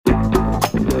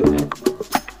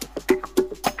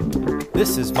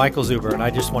This is Michael Zuber, and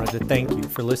I just wanted to thank you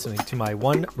for listening to my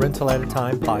One Rental at a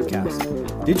Time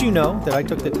podcast. Did you know that I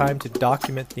took the time to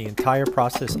document the entire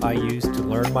process I used to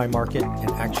learn my market and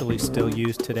actually still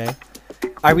use today?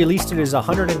 I released it as a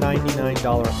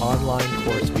 $199 online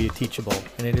course via Teachable,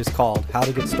 and it is called How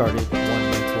to Get Started One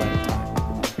Rental at a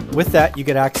Time. With that, you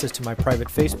get access to my private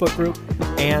Facebook group,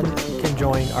 and you can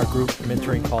join our group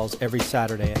mentoring calls every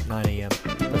Saturday at 9 a.m.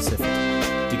 Pacific.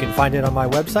 You can find it on my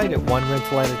website at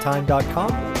onerentalatatime.com.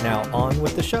 Now on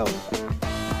with the show.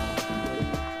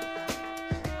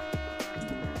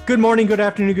 Good morning, good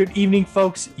afternoon, good evening,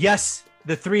 folks. Yes,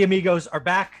 the three amigos are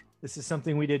back. This is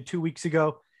something we did 2 weeks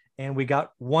ago, and we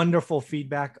got wonderful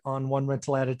feedback on One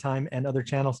Rental at a Time and other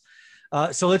channels.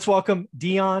 So let's welcome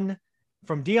Dion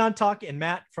from Dion Talk and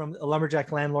Matt from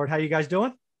Lumberjack Landlord. How you guys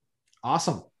doing?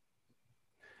 Awesome.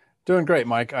 Doing great,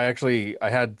 Mike. I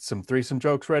had some threesome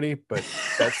jokes ready, but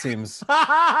that seems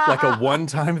like a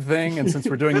one-time thing. And since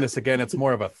we're doing this again, it's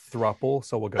more of a throuple.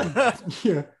 So we'll go. Yeah, I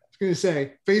was going to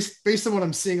say, based on what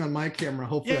I'm seeing on my camera,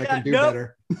 hopefully I can do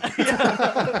better.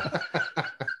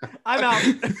 I'm out.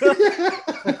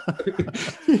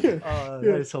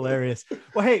 That is hilarious.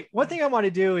 Well, hey, one thing I want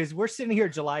to do is we're sitting here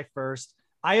July 1st.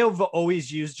 I have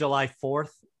always used July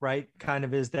 4th, right? Kind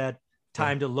of is that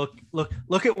time to look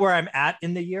at where I'm at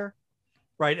in the year,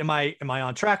 right? Am I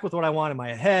on track with what I want? Am I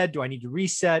ahead? Do I need to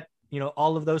reset?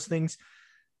 All of those things.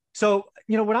 So,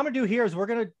 what I'm gonna do here is we're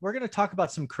gonna talk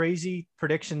about some crazy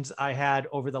predictions I had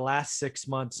over the last 6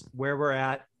 months, where we're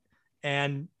at,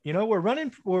 and we're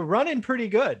running pretty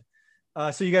good.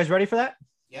 So you guys ready for that?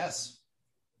 Yes.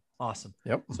 Awesome.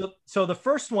 Yep. So the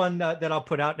first one that I'll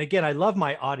put out, and again, I love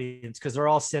my audience because they're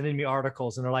all sending me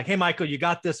articles and they're like, "Hey, Michael, you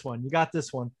got this one. You got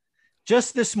this one."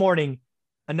 Just this morning,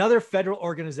 another federal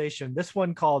organization, this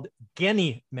one called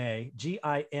Ginnie Mae, Ginnie,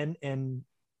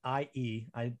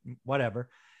 whatever.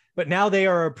 But now they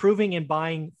are approving and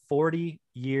buying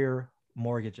 40-year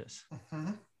mortgages. Mm-hmm.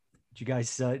 Did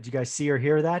you guys see or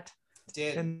hear that?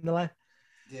 Did.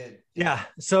 Yeah.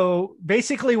 So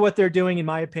basically what they're doing, in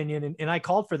my opinion, and I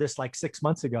called for this like 6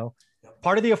 months ago,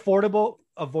 part of the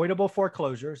avoidable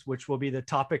foreclosures, which will be the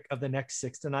topic of the next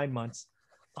 6 to 9 months.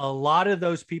 A lot of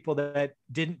those people that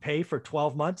didn't pay for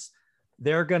 12 months,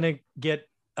 they're going to get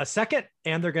a second,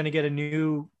 and they're going to get a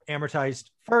new amortized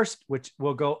first, which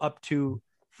will go up to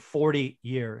 40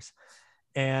 years.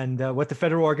 And what the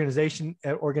federal organization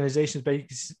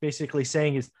is basically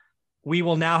saying is we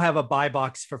will now have a buy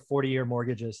box for 40-year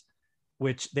mortgages,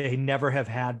 which they never have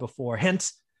had before.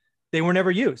 Hence, they were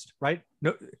never used, right?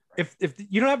 No, if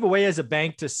you don't have a way as a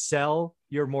bank to sell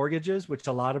your mortgages, which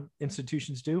a lot of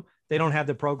institutions do, they don't have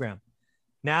the program.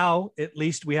 Now, at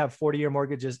least we have 40-year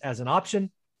mortgages as an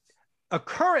option.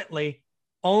 Currently,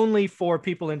 only for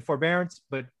people in forbearance,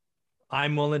 but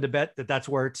I'm willing to bet that that's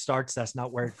where it starts. That's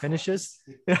not where it finishes.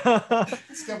 It's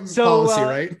government policy,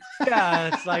 right?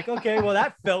 Yeah, it's like, okay, well,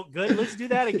 that felt good. Let's do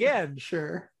that again.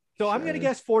 Sure. So I'm going to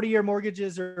guess 40-year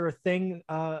mortgages are a thing.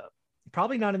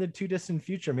 Probably not in the too distant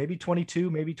future, maybe 22,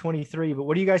 maybe 23. But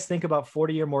what do you guys think about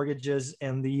 40-year mortgages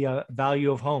and the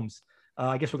value of homes?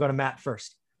 I guess we'll go to Matt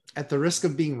first. At the risk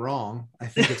of being wrong, I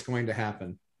think it's going to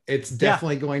happen. It's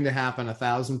definitely going to happen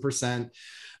 1,000%.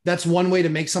 That's one way to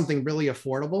make something really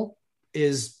affordable,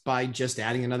 is by just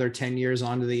adding another 10 years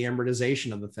onto the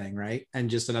amortization of the thing, right? And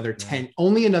just another 10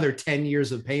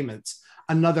 years of payments,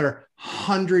 another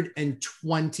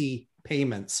 120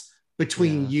 payments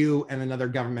between you and another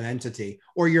government entity,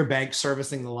 or your bank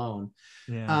servicing the loan.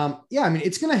 I mean,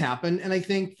 it's going to happen. And I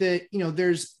think that,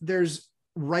 there's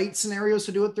right scenarios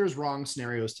to do it. There's wrong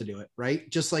scenarios to do it, right?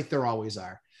 Just like there always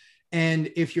are. And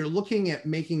if you're looking at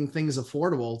making things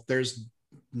affordable, there's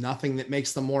nothing that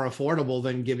makes them more affordable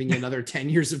than giving you another 10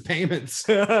 years of payments.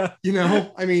 I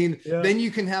mean, then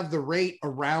you can have the rate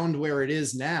around where it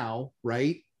is now,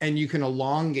 right? And you can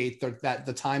elongate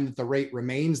the time that the rate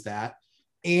remains that,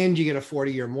 and you get a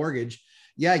 40-year mortgage.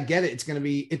 Yeah, I get it. It's going to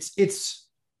be,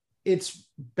 it's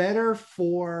better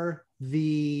for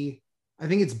I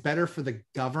think it's better for the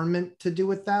government to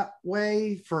do it that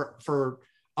way. For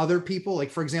other people,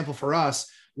 like for example, for us,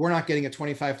 we're not getting a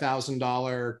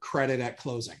 $25,000 credit at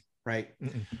closing, right?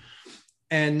 Mm-mm.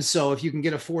 And so if you can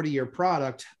get a 40-year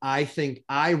product, I think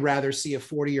I rather see a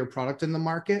 40-year product in the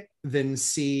market than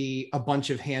see a bunch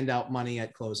of handout money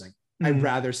at closing. Mm-hmm. I'd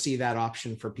rather see that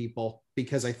option for people,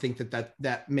 because I think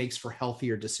that makes for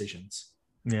healthier decisions.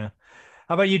 Yeah.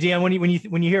 How about you, Dan? When you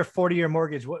hear 40-year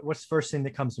mortgage, what's the first thing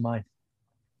that comes to mind?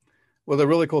 Well, the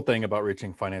really cool thing about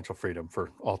reaching financial freedom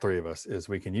for all three of us is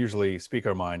we can usually speak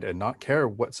our mind and not care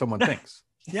what someone thinks.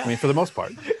 I mean, for the most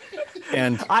part.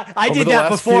 And I did that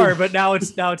before, but now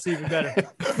it's even better.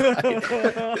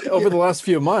 Over the last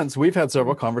few months, we've had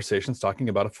several conversations talking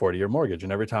about a 40-year mortgage.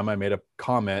 And every time I made a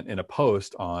comment in a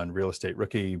post on Real Estate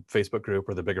Rookie Facebook group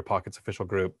or the Bigger Pockets official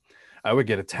group, I would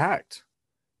get attacked.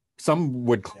 Some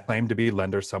would claim to be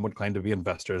lenders, some would claim to be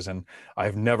investors. And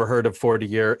I've never heard of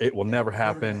 40-year. It will never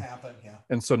happen.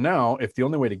 And so now, if the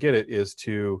only way to get it is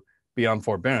to be on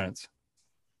forbearance,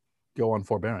 go on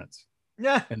forbearance.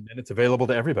 Yeah. And then it's available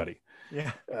to everybody.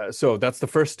 Yeah. So that's the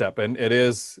first step. And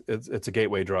it's a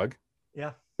gateway drug.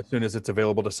 Yeah. As soon as it's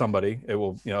available to somebody, it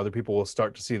will, other people will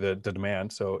start to see the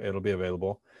demand. So it'll be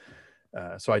available.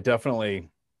 So I definitely,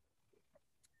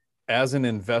 as an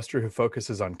investor who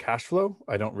focuses on cash flow,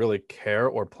 I don't really care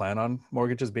or plan on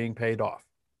mortgages being paid off.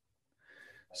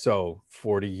 So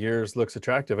 40 years looks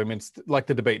attractive. I mean, it's like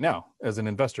the debate now as an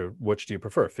investor, which do you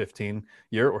prefer,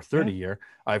 15-year or 30-year?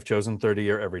 I've chosen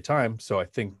 30-year every time. So I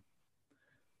think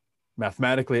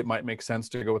mathematically it might make sense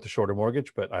to go with the shorter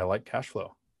mortgage, but I like cash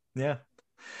flow. Yeah.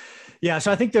 Yeah.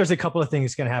 So I think there's a couple of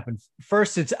things going to happen.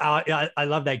 First, I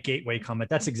love that gateway comment.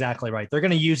 That's exactly right. They're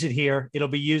going to use it here. It'll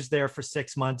be used there for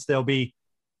 6 months. There'll be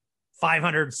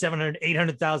 500, 700,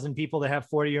 800,000 people that have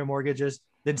 40-year mortgages.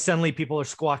 Then suddenly people are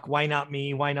squawk, why not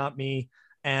me? Why not me?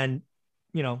 And,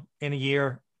 in a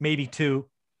year, maybe 2,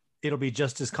 it'll be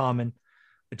just as common,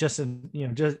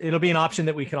 it'll be an option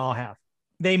that we can all have.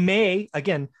 They may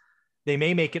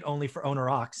make it only for owner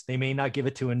occs. They may not give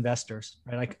it to investors,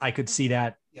 right? I could see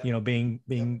that,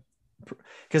 being,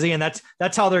 because again, that's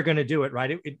how they're going to do it,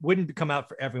 right? It wouldn't come out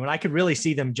for everyone. I could really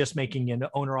see them just making an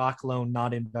owner occ loan,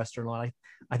 not investor loan.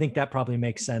 I think that probably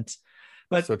makes sense.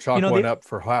 But so chalk one up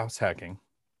for house hacking.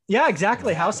 Yeah,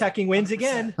 exactly. House hacking wins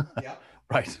again. Yeah.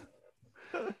 Right.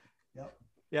 Yep.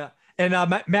 Yeah. And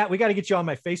Matt, we got to get you on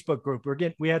my Facebook group.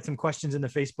 We had some questions in the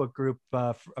Facebook group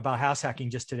about house hacking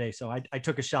just today. So I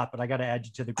took a shot, but I got to add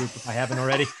you to the group if I haven't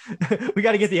already. We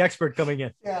got to get the expert coming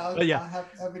in. Yeah. I'm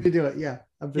happy to do it. Yeah.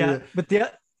 But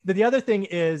the other thing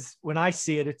is, when I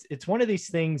see it, it's one of these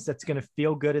things that's going to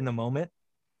feel good in the moment.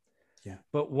 Yeah.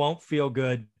 But won't feel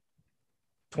good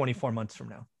 24 months from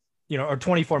now, or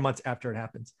 24 months after it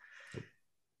happens.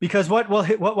 Because what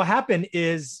will happen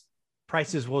is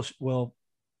prices will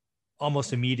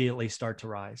almost immediately start to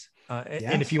rise. Yes.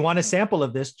 And if you want a sample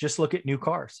of this, just look at new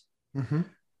cars,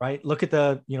 right? Look at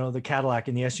the Cadillac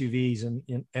and the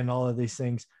SUVs and all of these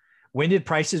things. When did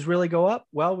prices really go up?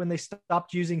 Well, when they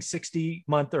stopped using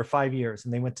 60-month or 5 years,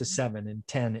 and they went to 7 and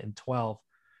 10 and 12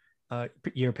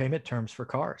 year payment terms for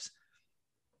cars.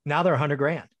 Now they're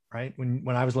 $100,000, right? When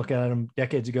I was looking at them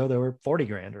decades ago, they were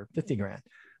 $40,000 or $50,000.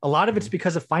 A lot of it's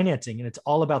because of financing, and it's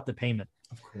all about the payment.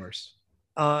 Of course.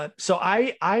 So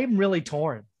I'm really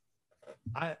torn.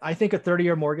 I think a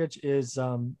 30-year mortgage is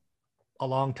a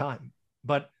long time,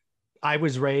 but I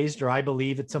was raised, or I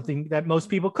believe it's something that most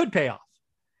people could pay off.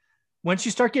 Once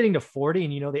you start getting to 40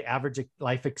 and the average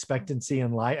life expectancy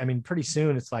in life, I mean, pretty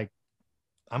soon it's like,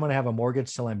 I'm going to have a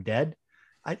mortgage till I'm dead.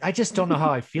 I just don't know how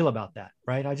I feel about that.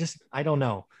 Right. I don't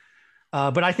know.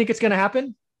 But I think it's going to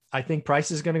happen. I think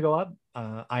price is going to go up.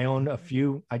 I own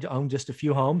just a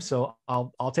few homes, so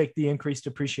I'll take the increased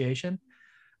appreciation.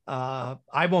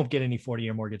 I won't get any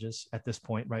 40-year mortgages at this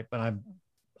point, right? But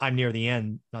I'm near the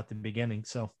end, not the beginning.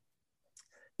 So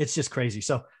it's just crazy.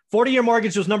 So 40-year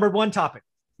mortgage was number 1 topic.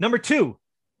 Number 2,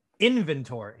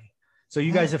 inventory. So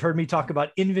you guys have heard me talk about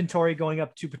inventory going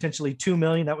up to potentially 2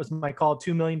 million. That was my call,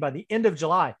 2 million by the end of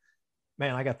July.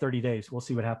 Man, I got 30 days. We'll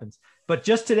see what happens. But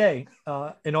just today,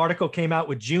 an article came out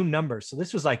with June numbers. So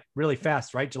this was like really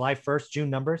fast, right? July 1st, June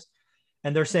numbers.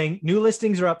 And they're saying new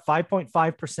listings are up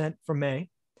 5.5% from May.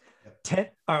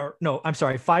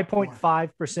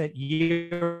 5.5%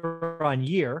 year on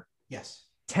year. Yes.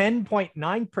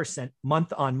 10.9%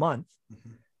 month on month.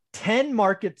 10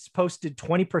 markets posted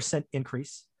 20%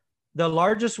 increase. The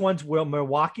largest ones were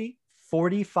Milwaukee,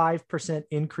 45%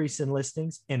 increase in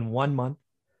listings in 1 month.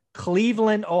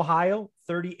 Cleveland, Ohio,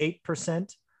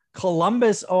 38%.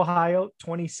 Columbus, Ohio,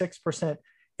 26%.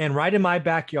 And right in my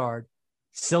backyard,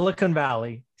 Silicon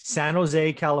Valley, San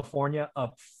Jose, California,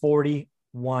 up 41%.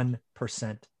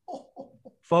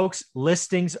 Folks,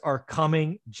 listings are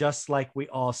coming just like we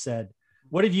all said.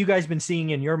 What have you guys been seeing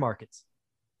in your markets?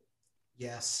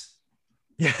 Yes.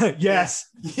 Yeah. Yes.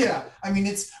 Yeah. I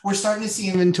mean, we're starting to see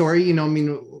inventory,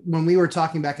 when we were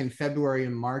talking back in February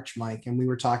and March, Mike, and we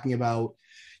were talking about,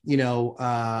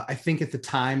 I think at the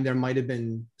time there might've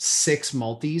been 6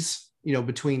 multis,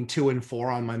 between 2 and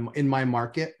 4 in my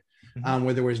market,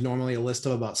 where there was normally a list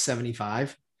of about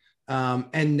 75.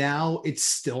 And now it's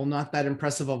still not that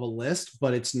impressive of a list,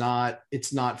 but it's not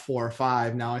 4 or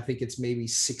 5. Now I think it's maybe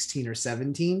 16 or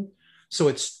 17. So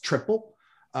it's triple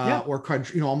or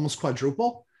almost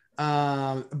quadruple.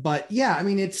 But yeah, I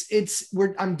mean,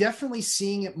 I'm definitely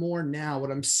seeing it more now. What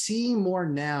I'm seeing more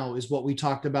now is what we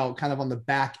talked about kind of on the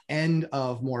back end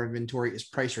of more inventory is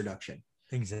price reduction.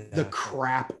 Exactly. The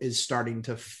crap is starting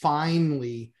to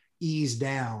finally ease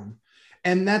down.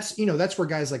 And that's where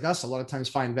guys like us a lot of times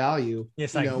find value.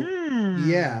 It's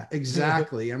yeah,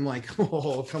 exactly. I'm like,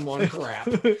 oh, come on, crap.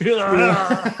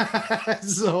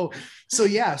 So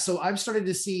yeah. So I've started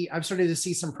to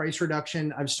see some price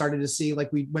reduction. I've started to see,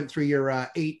 like, we went through your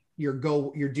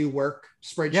your do work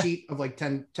spreadsheet of like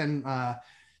 10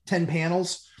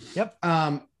 panels. Yep.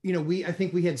 I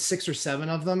think we had 6 or 7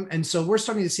 of them. And so we're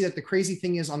starting to see that the crazy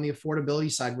thing is on the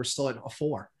affordability side, we're still at a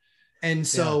 4. And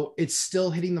so it's still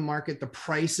hitting the market. The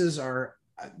prices are,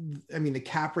 the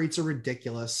cap rates are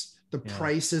ridiculous. The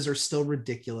prices are still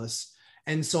ridiculous.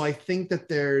 And so I think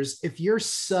that if you're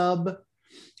sub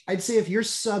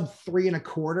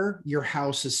 3.25, your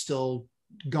house is still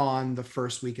gone the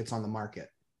first week it's on the market.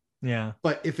 Yeah.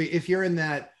 But if you're in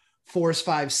that 4s,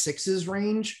 5s, 6s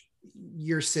range,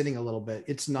 you're sitting a little bit.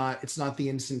 It's not the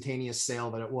instantaneous sale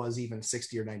that it was even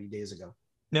 60 or 90 days ago.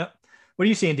 Yeah. What are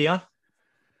you seeing, Dion?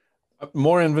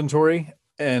 More inventory,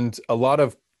 and a lot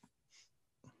of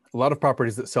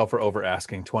properties that sell for over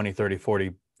asking, $20,000,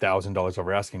 $30,000, $40,000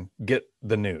 over asking, get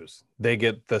the news. They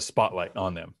get the spotlight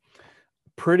on them.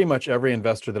 Pretty much every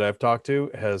investor that I've talked to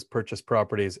has purchased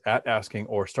properties at asking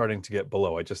or starting to get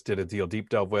below. I just did a deal deep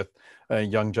delve with a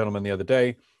young gentleman the other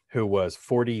day who was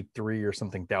 $43,000 or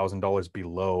something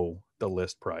below the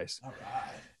list price. All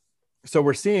right. So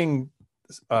we're seeing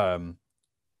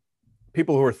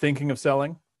people who are thinking of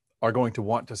selling are going to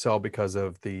want to sell because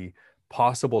of the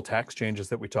possible tax changes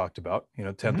that we talked about,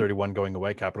 1031 going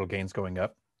away, capital gains going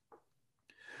up.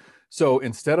 So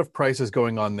instead of prices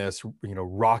going on this,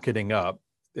 rocketing up,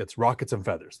 it's rockets and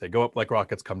feathers. They go up like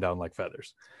rockets, come down like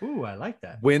feathers. Ooh, I like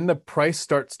that. When the price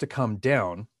starts to come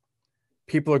down,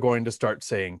 people are going to start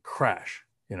saying crash,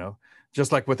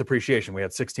 just like with appreciation. We had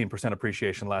 16%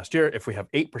 appreciation last year. If we have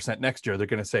 8% next year, they're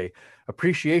going to say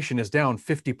appreciation is down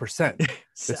 50%.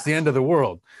 It's the end of the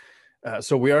world.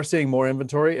 So we are seeing more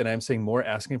inventory, and I'm seeing more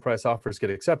asking price offers get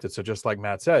accepted. So just like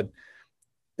Matt said,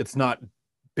 it's not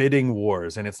bidding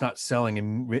wars and it's not selling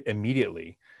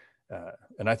immediately.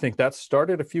 And I think that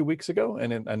started a few weeks ago,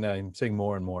 and I'm seeing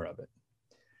more and more of it.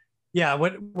 Yeah.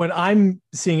 What I'm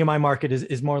seeing in my market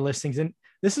is more listings. And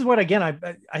this is what, again,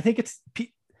 I think it's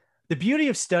the beauty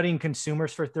of studying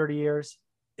consumers for 30 years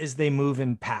is they move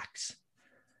in packs,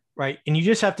 right? And you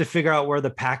just have to figure out where the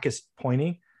pack is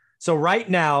pointing. So right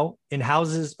now in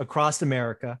houses across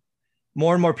America,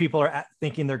 more and more people are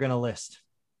thinking they're going to list,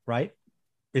 right?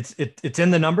 It's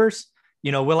in the numbers.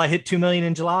 Will I hit 2 million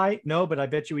in July? No, but I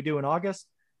bet you we do in August.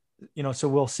 So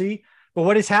we'll see. But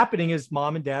what is happening is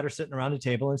mom and dad are sitting around the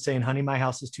table and saying, honey, my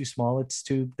house is too small. It's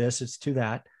too this, it's too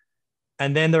that.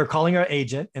 And then they're calling our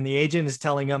agent, and the agent is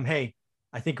telling them, hey,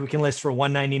 I think we can list for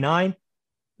 199.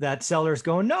 That seller's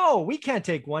going, no, we can't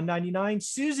take 199.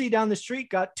 Susie down the street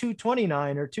got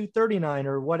 229 or 239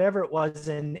 or whatever it was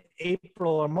in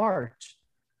April or March.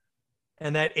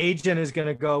 And that agent is going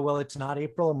to go, well, it's not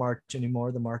April or March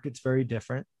anymore. The market's very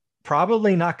different.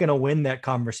 Probably not going to win that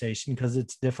conversation because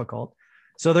it's difficult.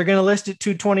 So they're going to list at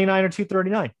 229 or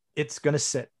 239. It's going to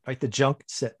sit, right? The junk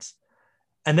sits.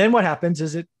 And then what happens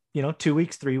is 2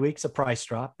 weeks, 3 weeks, a price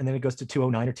drop, and then it goes to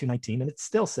 209 or 219 and it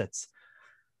still sits.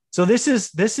 So this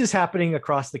is happening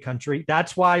across the country.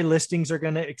 That's why listings are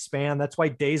going to expand. That's why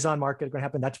days on market are going to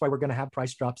happen. That's why we're going to have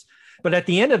price drops. But at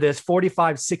the end of this,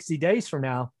 45, 60 days from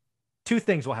now, 2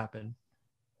 things will happen.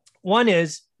 One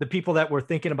is the people that were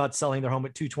thinking about selling their home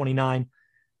at 229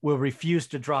 will refuse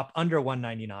to drop under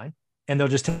 199, and they'll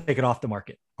just take it off the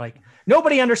market. Like,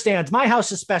 nobody understands. My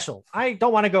house is special. I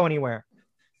don't want to go anywhere.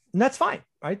 And that's fine,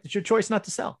 right? It's your choice not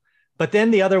to sell. But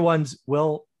then the other ones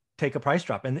will take a price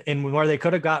drop, and where they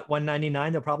could have got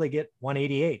 199, they'll probably get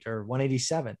 188 or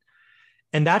 187.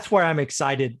 And that's where I'm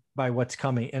excited by what's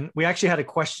coming. And we actually had a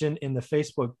question in the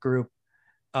Facebook group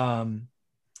from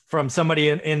somebody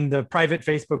in the private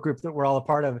Facebook group that we're all a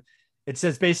part of. It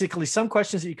says basically some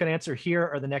questions that you can answer here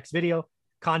are the next video.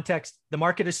 Context: the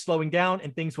market is slowing down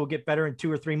and things will get better in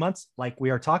 2 or 3 months, like we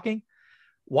are talking.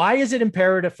 Why is it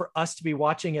imperative for us to be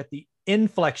watching at the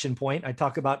inflection point? I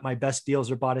talk about my best deals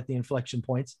are bought at the inflection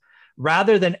points,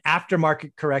 rather than after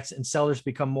market corrects and sellers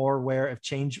become more aware of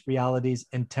change realities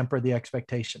and temper the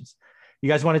expectations. You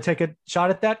guys want to take a shot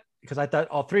at that? Because I thought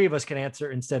all 3 of us can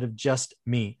answer instead of just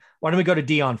me. Why don't we go to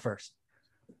Dion first?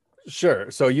 Sure.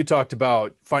 So you talked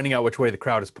about finding out which way the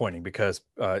crowd is pointing because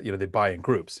they buy in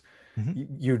groups. Mm-hmm.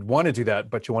 You'd want to do that,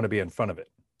 but you want to be in front of it.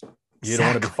 You don't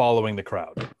want to be following the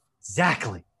crowd.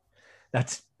 Exactly.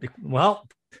 Well,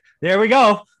 there we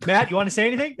go. Matt, you want to say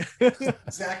anything?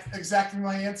 Exactly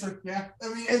my answer. Yeah. I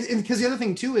mean, and because the other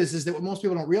thing too is that what most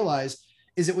people don't realize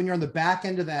is that when you're on the back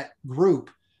end of that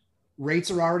group, rates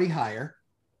are already higher,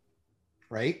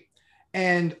 right?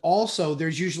 And also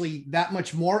there's usually that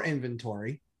much more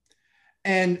inventory.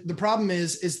 And the problem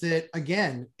is that,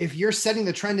 again, if you're setting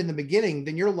the trend in the beginning,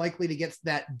 then you're likely to get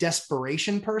that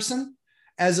desperation person,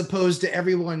 as opposed to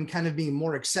everyone kind of being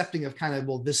more accepting of kind of,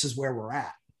 well, this is where we're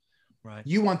at. Right.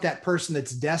 You want that person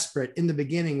that's desperate in the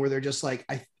beginning, where they're just like,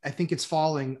 I think it's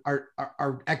falling. Our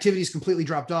activity's completely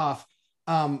dropped off.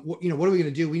 What are we going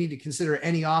to do? We need to consider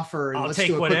any offer. And I'll let's take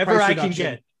do a whatever quick price I reduction.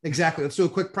 can get. Exactly. Let's do a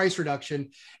quick price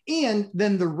reduction. And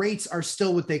then the rates are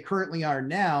still what they currently are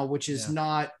now, which is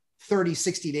not 30,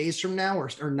 60 days from now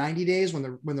or 90 days when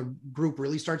the group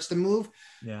really starts to move.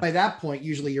 Yeah. By that point,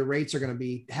 usually your rates are going to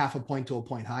be half a point to a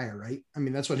point higher, right? I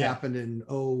mean, that's what happened in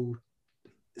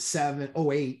 07,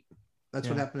 08. That's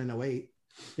what happened in 08.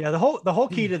 Yeah. The whole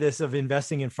key to this of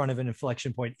investing in front of an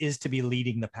inflection point is to be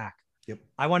leading the pack. Yep.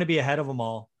 I want to be ahead of them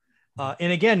all.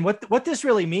 And again, what this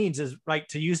really means is, right,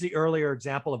 to use the earlier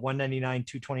example of 199,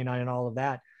 229 and all of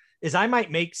that, is I might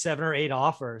make 7 or 8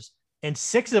 offers and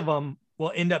 6 of them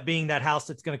will end up being that house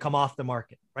that's going to come off the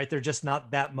market, right? They're just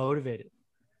not that motivated.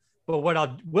 But what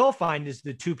I will find is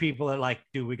the 2 people that like,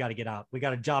 dude, we got to get out. We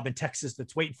got a job in Texas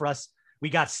that's waiting for us. We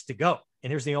got to go.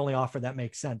 And here's the only offer that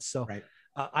makes sense. So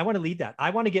I want to lead that. I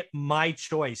want to get my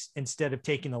choice instead of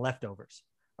taking the leftovers,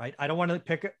 right? I don't want to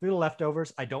pick through the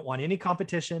leftovers. I don't want any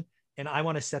competition. And I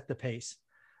want to set the pace.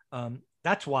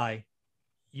 That's why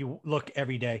you look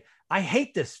every day. I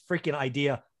hate this freaking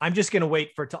idea. I'm just going to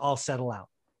wait for it to all settle out.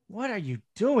 What are you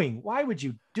doing? Why would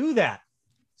you do that?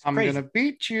 I'm going to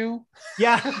beat you.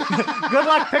 Yeah. Good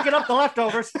luck picking up the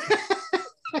leftovers.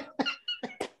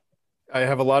 I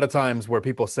have a lot of times where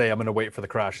people say, I'm going to wait for the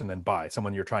crash and then buy.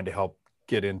 Someone you're trying to help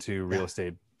get into real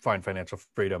estate, find financial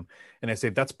freedom. And I say,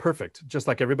 that's perfect. Just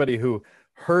like everybody who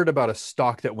heard about a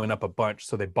stock that went up a bunch,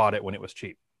 so they bought it when it was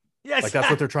cheap. Yes, like that's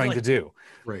what they're trying to do.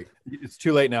 Right. It's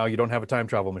too late now. You don't have a time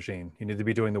travel machine. You need to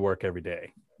be doing the work every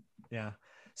day. Yeah.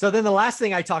 So then the last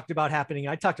thing I talked about happening,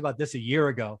 I talked about this a year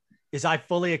ago, is I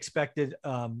fully expected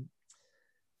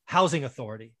housing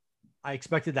authority. I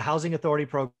expected the housing authority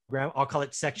program, I'll call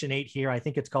it Section 8 here. I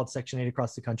think it's called Section 8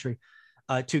 across the country,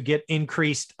 to get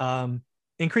increased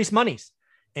monies.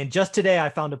 And just today I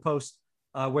found a post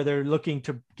where they're looking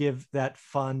to give that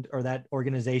fund or that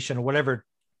organization or whatever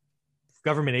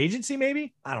government agency,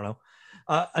 maybe, I don't know,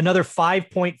 another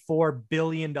 $5.4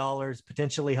 billion,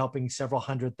 potentially helping several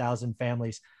 100,000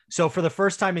 families. So for the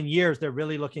first time in years, they're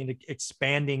really looking to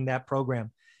expanding that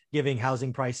program, giving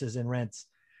housing prices and rents.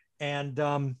 And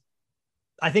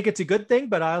I think it's a good thing,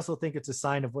 but I also think it's a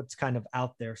sign of what's kind of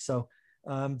out there. So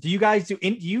do you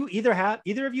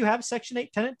either of you have Section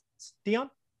 8 tenants, Dion?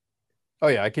 Oh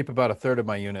yeah. I keep about 1/3 of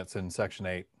my units in Section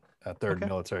 8, 1/3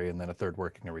 military, and then 1/3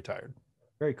 working and retired.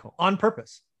 Very cool. On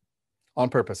purpose. On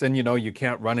purpose. And you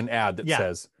can't run an ad that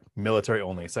says military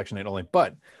only, Section 8 only,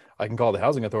 but I can call the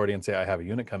housing authority and say, I have a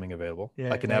unit coming available.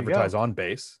 I can advertise on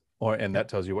base and that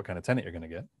tells you what kind of tenant you're going to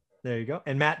get. There you go.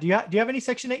 And Matt, do you have any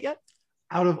Section 8 yet?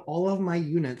 Out of all of my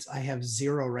units, I have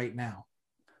 0 right now.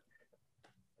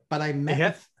 But I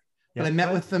met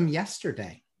with them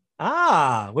yesterday.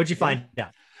 What'd you find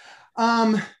out?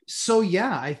 So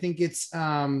yeah, I think it's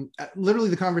literally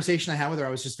the conversation I had with her. I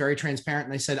was just very transparent,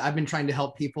 and I said, I've been trying to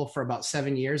help people for about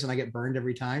 7 years, and I get burned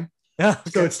every time. Yeah,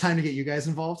 okay. So it's time to get you guys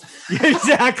involved.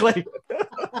 Exactly.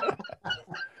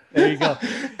 There you go.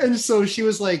 And so she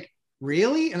was like,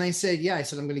 really? And I said, yeah. I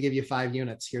said, I'm going to give you 5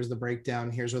 units. Here's the breakdown.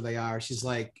 Here's where they are. She's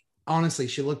like, honestly,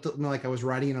 she looked at me like I was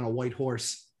riding on a white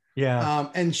horse. Yeah.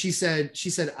 And she said,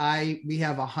 we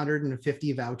have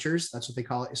 150 vouchers. That's what they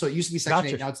call it. So it used to be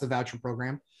Section 8. Now it's the voucher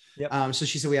program. Yep. So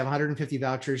she said, we have 150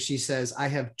 vouchers. She says, I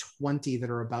have 20 that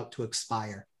are about to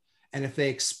expire. And if they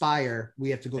expire, we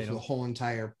have to go through the whole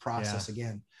entire process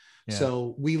again. Yeah.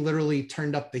 So we literally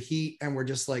turned up the heat and we're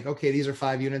just like, okay, these are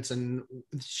 5 units. And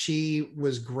she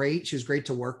was great. She was great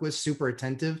to work with, super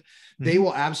attentive. Mm-hmm. They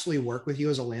will absolutely work with you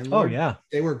as a landlord. Oh yeah.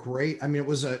 They were great. I mean, it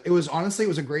was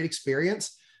a great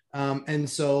experience. And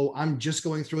so I'm just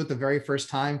going through it the very first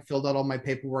time, filled out all my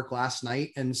paperwork last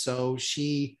night. And so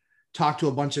she talked to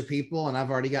a bunch of people and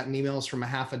I've already gotten emails from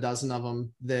 6 of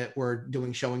them that were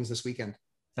doing showings this weekend.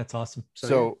 That's awesome.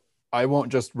 So I won't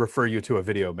just refer you to a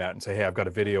video, Matt, and say, hey, I've got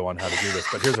a video on how to do this,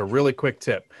 but here's a really quick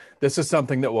tip. This is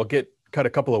something that will cut a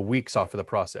couple of weeks off of the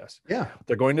process. Yeah.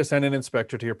 They're going to send an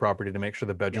inspector to your property to make sure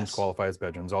the bedrooms qualify as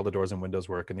bedrooms, all the doors and windows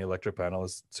work, and the electric panel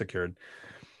is secured.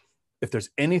 If there's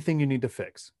anything you need to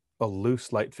fix, a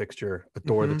loose light fixture, a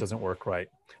door that doesn't work right,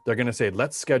 they're going to say,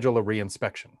 let's schedule a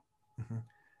re-inspection.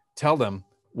 Tell them,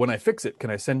 when I fix it, can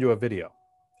I send you a video?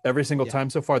 Every single time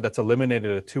so far, that's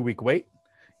eliminated a 2-week wait.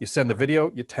 You send the video,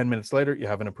 10 minutes later, you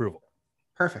have an approval.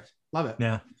 Perfect. Love it.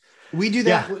 Yeah. We do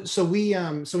that. Yeah. So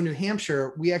in New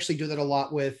Hampshire, we actually do that a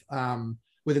lot with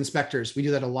inspectors. We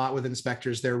do that a lot with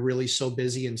inspectors. They're really so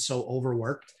busy and so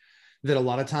overworked that a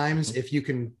lot of times, if you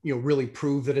can, really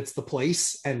prove that it's the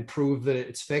place and prove that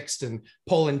it's fixed and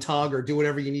pull and tug or do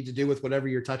whatever you need to do with whatever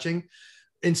you're touching,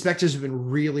 inspectors have been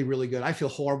really, really good. I feel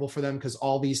horrible for them because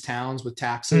all these towns with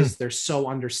taxes, they're so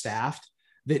understaffed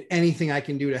that anything I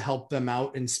can do to help them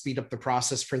out and speed up the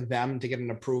process for them to get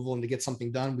an approval and to get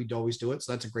something done, we'd always do it.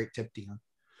 So that's a great tip, Dion.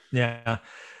 Yeah.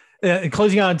 And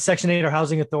closing on Section 8 or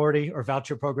housing authority or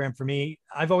voucher program for me,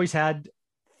 I've always had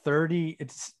 30.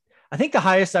 I think the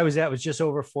highest I was at was just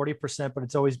over 40%, but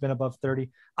it's always been above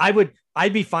 30. I'd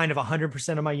be fine if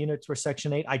 100% of my units were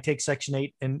Section 8. I take Section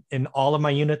 8 in all of my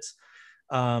units.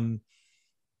 It's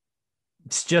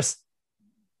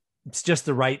just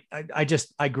the right. I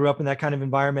grew up in that kind of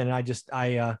environment, and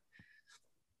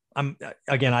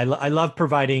I love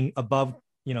providing above,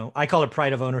 I call it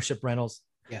pride of ownership rentals.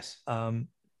 Yes. On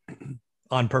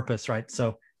purpose. Right.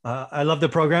 So, I love the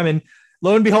program, and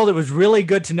lo and behold, it was really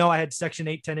good to know I had Section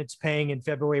 8 tenants paying in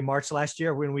February, March last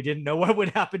year when we didn't know what would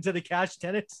happen to the cash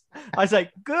tenants. I was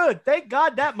like, good, thank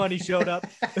God that money showed up.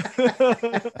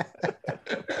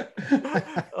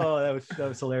 Oh, that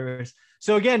was hilarious.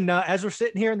 So again, as we're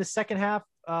sitting here in the second half,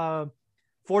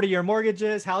 40-year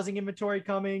mortgages, housing inventory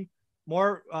coming,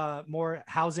 more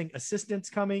housing assistance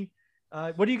coming.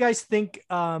 What do you guys think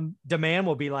demand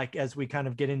will be like as we kind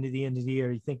of get into the end of the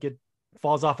year? You think it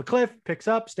falls off a cliff, picks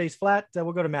up, stays flat?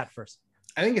 We'll go to Matt first.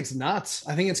 I think it's nuts.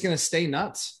 I think it's going to stay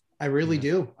nuts. I really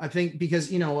do. I think because,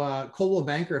 Coldwell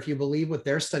Banker, if you believe what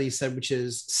their study said, which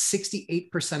is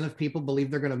 68% of people believe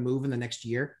they're going to move in the next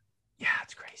year. Yeah,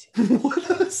 it's crazy.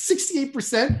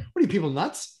 68%? What are you people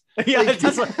nuts? Yeah,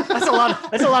 that's a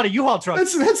lot of U-Haul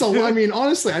trucks. That's a lot. I mean,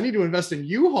 honestly, I need to invest in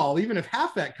U-Haul, even if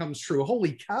half that comes true.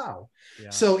 Holy cow. Yeah.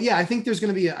 So yeah, I think there's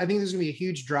going to be a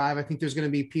huge drive. I think there's going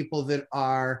to be people that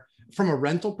are, from a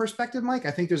rental perspective, Mike,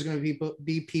 I think there's going to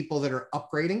be people that are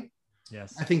upgrading.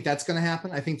 Yes. I think that's going to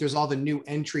happen. I think there's all the new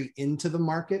entry into the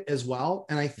market as well.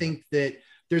 And I think that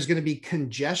there's going to be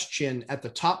congestion at the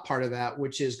top part of that,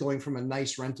 which is going from a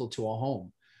nice rental to a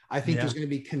home. I think there's going to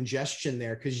be congestion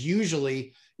there because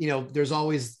usually, there's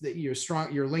always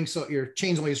your link. So your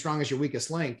chain's only as strong as your weakest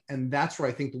link. And that's where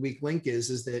I think the weak link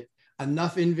is that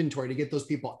enough inventory to get those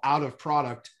people out of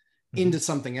product into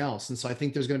something else. And so I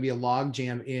think there's going to be a log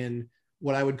jam in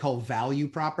what I would call value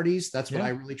properties. That's what I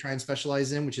really try and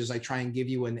specialize in, which is I try and give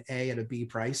you an A at a B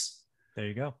price. There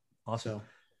you go. Awesome. So,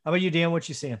 how about you, Dan? What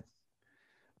you seeing?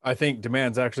 I think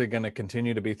demand's actually going to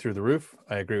continue to be through the roof.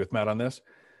 I agree with Matt on this.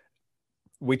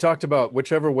 We talked about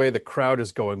whichever way the crowd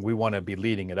is going, we want to be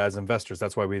leading it as investors.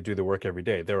 That's why we do the work every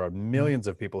day. There are millions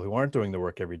of people who aren't doing the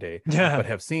work every day, but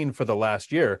have seen for the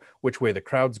last year which way the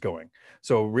crowd's going.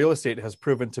 So real estate has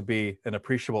proven to be an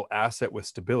appreciable asset with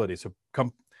stability. So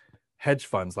hedge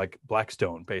funds like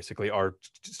Blackstone basically are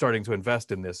starting to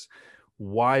invest in this.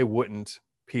 Why wouldn't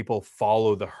people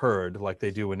follow the herd like they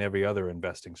do in every other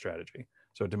investing strategy?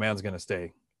 So demand's going to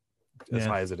stay as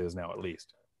high as it is now, at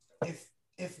least.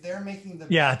 If they're making the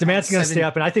demand's going to stay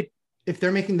up, and I think if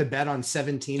they're making the bet on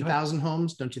 17,000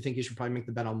 homes, don't you think you should probably make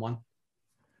the bet on one?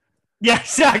 Yeah,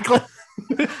 exactly.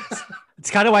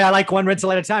 It's kind of why I like one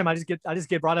rental at a time. I just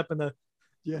get brought up in the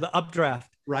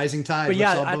updraft, rising tide. But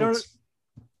yeah,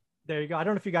 there you go. I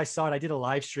don't know if you guys saw it. I did a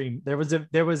live stream. There was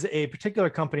a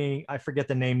particular company, I forget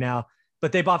the name now,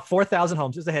 but they bought 4,000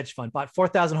 homes. It was a hedge fund, bought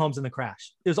 4,000 homes in the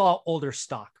crash. It was all older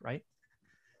stock, right?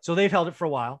 So they've held it for a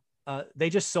while. They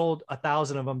just sold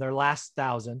 1,000 of them, their last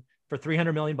 1,000 for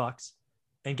 $300 million.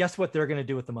 And guess what they're going to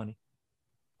do with the money?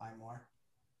 Buy more.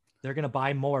 They're going to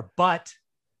buy more, but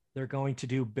they're going to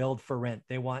do build for rent.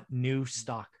 They want new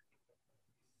stock.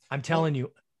 I'm telling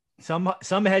you, some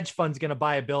hedge fund's going to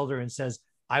buy a builder and says,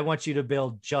 I want you to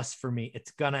build just for me.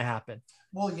 It's going to happen.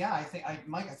 Well, yeah,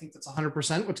 Mike, I think that's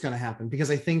 100% what's going to happen, because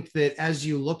I think that as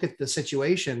you look at the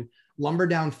situation, lumber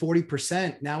down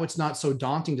 40%, now it's not so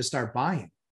daunting to start buying,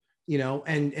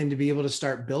 and to be able to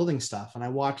start building stuff. And I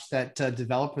watched that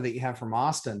developer that you have from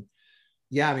Austin.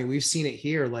 Yeah. I mean, we've seen it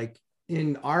here, like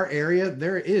in our area,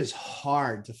 there is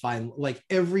hard to find, like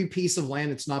every piece of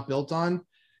land it's not built on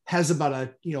has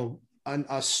about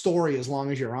a story as long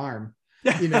as your arm,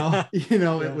 Yeah.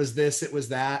 It was this, it was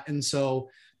that. And so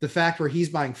the fact where he's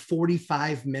buying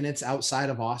 45 minutes outside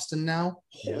of Austin now,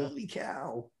 holy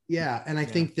cow. Yeah. And I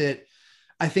think that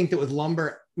with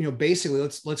lumber, basically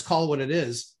let's call it what it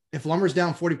is. If lumber's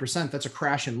down 40%, that's a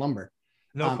crash in lumber.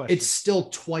 No question. It's still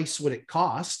twice what it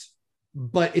cost,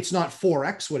 but it's not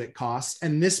 4x what it costs.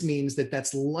 And this means that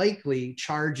that's likely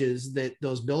charges that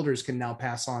those builders can now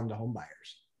pass on to home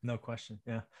buyers. No question.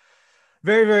 Yeah.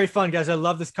 Very, very fun, guys. I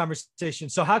love this conversation.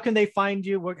 So how can they find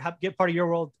you? Get part of your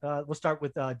world? We'll start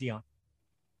with Dion.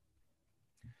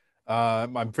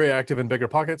 I'm very active in Bigger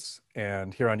Pockets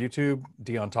and here on YouTube,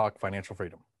 Dion Talk Financial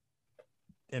Freedom.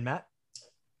 And Matt?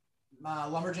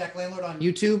 Lumberjack Landlord on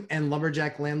YouTube and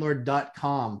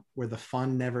lumberjacklandlord.com, where the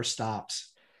fun never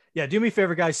stops. Yeah, do me a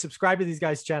favor, guys. Subscribe to these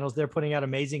guys' channels. They're putting out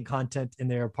amazing content and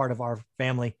they're part of our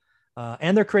family.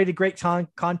 And they're creating great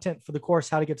content for the course,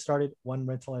 How to Get Started One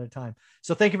Rental at a Time.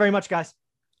 So thank you very much, guys.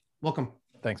 Welcome.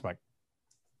 Thanks, Mike.